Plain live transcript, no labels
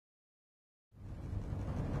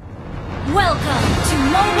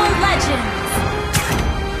legends!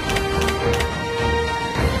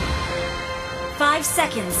 5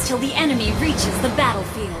 seconds till the enemy reaches the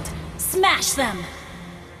battlefield. Smash them!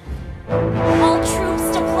 All troops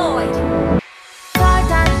deployed! Card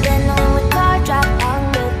time, then on with card drop, on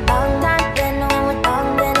with long time, then on with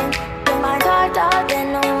long winning. Bring my card dog,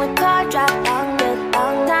 then on with card drop, on with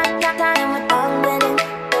long time, time with long winning.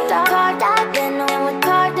 Card dog, then on with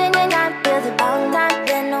card winning. I feel the long time,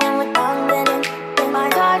 then on with long winning. Bring my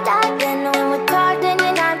card dog, then on with card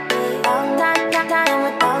winning. I feel long time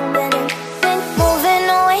with long winning. Then moving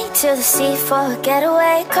away to the sea for a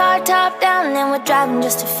getaway. Car top down, then we're driving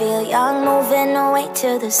just to feel young. Moving away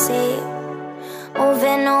to the sea.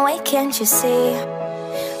 Moving away, can't you see?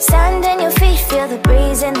 Sand in your feet, feel the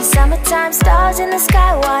breeze in the summertime. Stars in the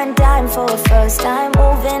sky, one dime for a first time.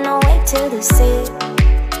 Moving away to the sea.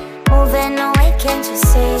 Moving away, can't you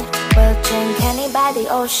see? We'll drink honey by the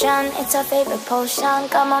ocean, it's our favorite potion.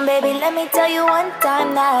 Come on baby, let me tell you one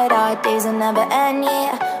time that our days will never end,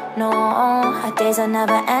 yeah. No, our days will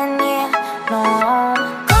never end, yeah. No.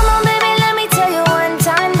 Come on baby, let me tell you one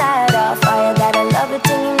time that our fire got a love it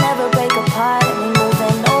till you never break apart. And we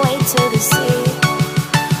moving away to the sea.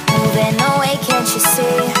 Moving away, can't you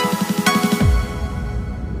see?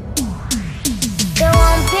 There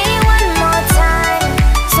won't be one more time,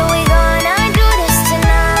 so we gonna do this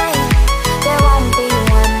tonight. There won't be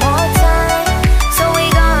one more time, so we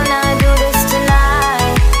gonna do this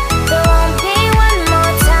tonight. There won't be one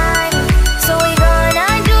more time, so we gonna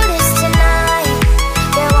do this tonight.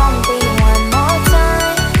 There won't be one more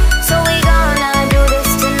time, so we gonna do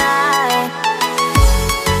this tonight.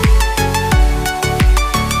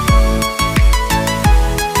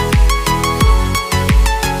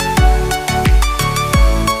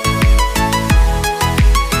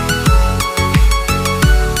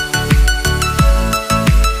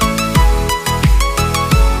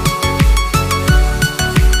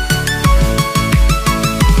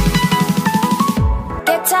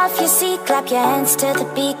 Get off your seat, clap your hands to the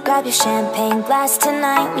beat. Grab your champagne glass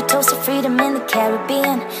tonight. We toast to freedom in the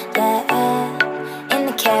Caribbean, yeah. In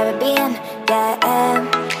the Caribbean, yeah.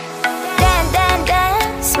 Dan, dan,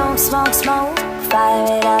 dan, smoke, smoke, smoke.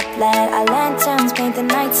 Fire it up, let our lanterns paint the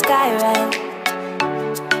night sky red.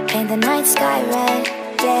 Paint the night sky red,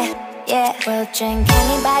 yeah, yeah. We'll drink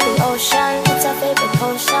honey by the ocean, it's our favorite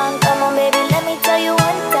potion. Come on baby, let me tell you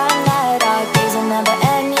one time that our days will never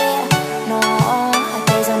end, yeah. No, our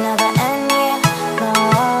days will never end, yeah. No.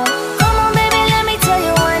 Come on baby, let me tell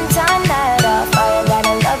you one time that our fire got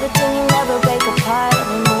a love it till you never break apart. And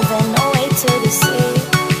we're moving away to the sea.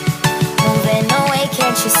 Moving away,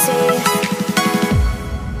 can't you see?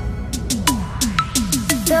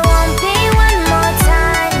 There won't be one more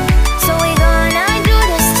time, so we gonna do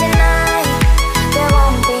this tonight. There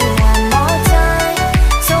won't be one more time,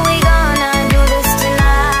 so we gonna do this tonight.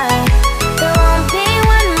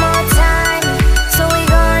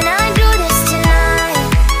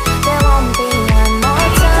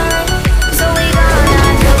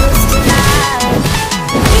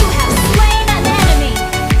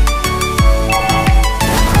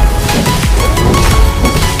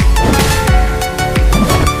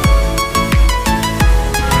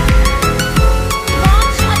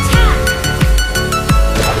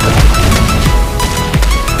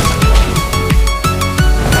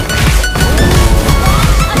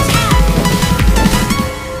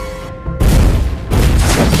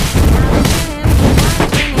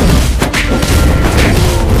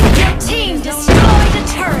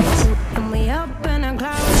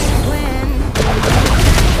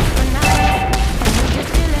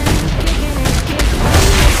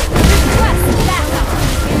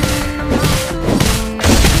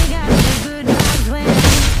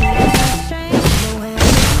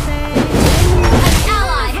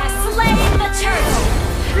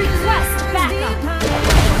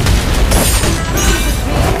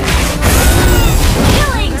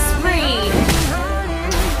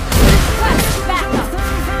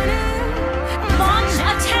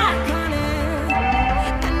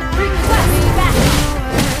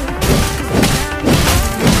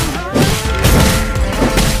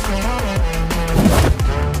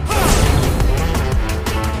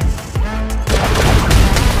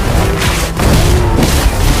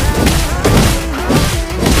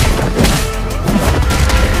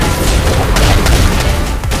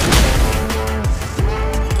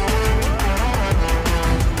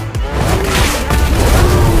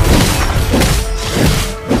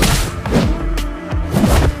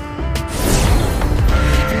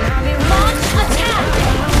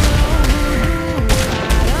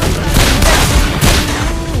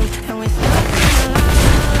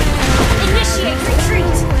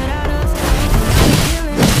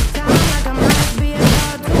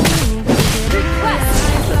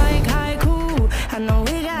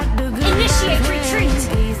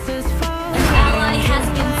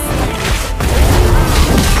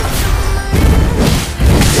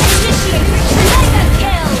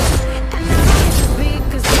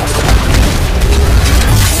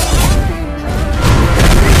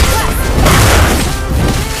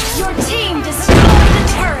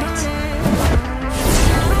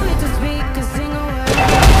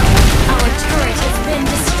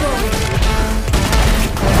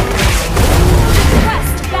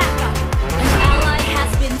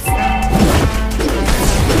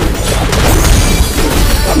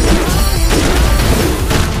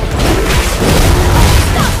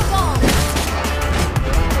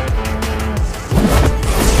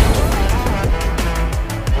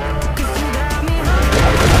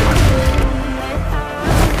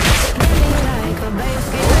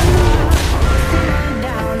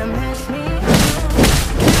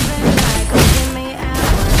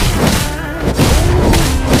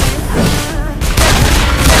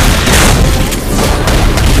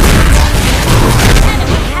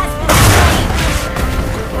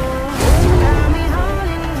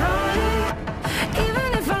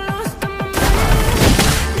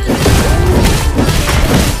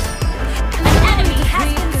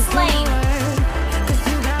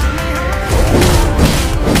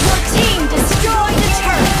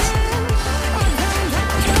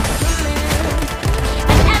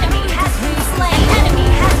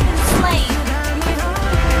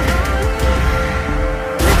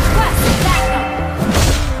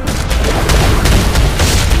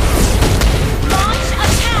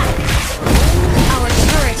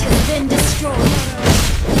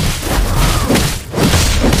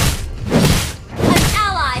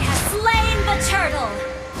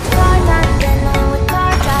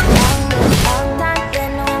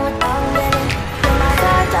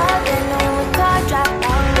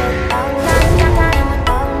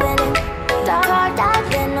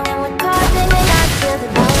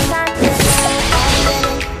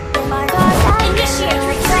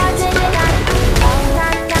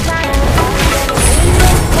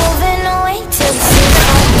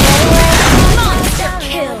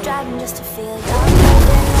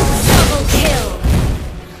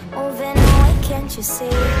 can't you see?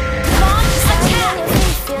 Launch attack!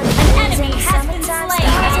 An enemy has been slain.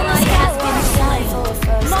 Ally has been slain.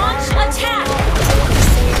 Launch attack!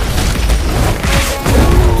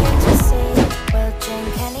 Can't you see? We'll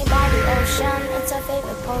drink anybody ocean. It's our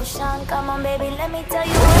favorite potion. Come on, baby, let me tell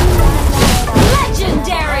you what.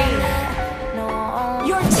 Legendary!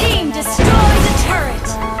 Your team destroyed a turret.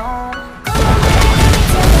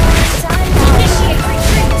 Initiate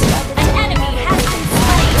retreat. An enemy has been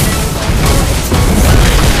slain.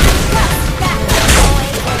 Back.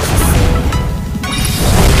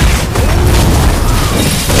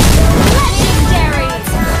 Legendary!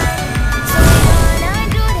 So we gonna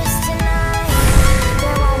do this tonight.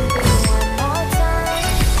 There won't be one more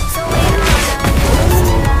time. So we gonna do this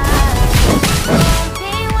tonight. There won't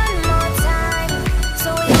be one more time. So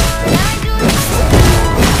we gonna do this tonight.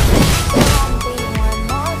 There won't be one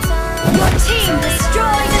more time. Your team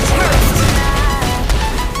destroyed a turret.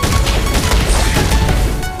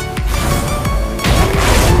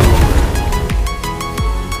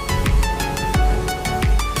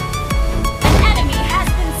 An enemy has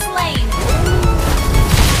been slain.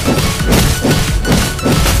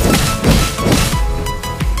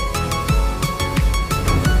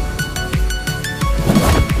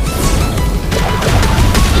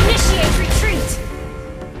 Initiate retreat.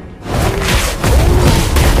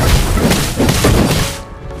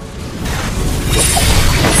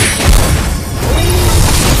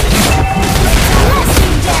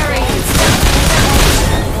 Legendary.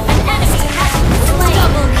 An enemy has been slain.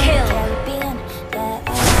 Double kill. Caribbean, yeah,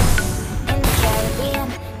 in the Caribbean,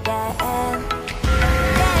 yeah.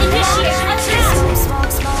 Initiate retreat.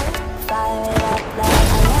 Smoke, fire it up like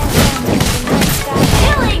a lantern in the night sky.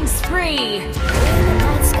 Killing spree.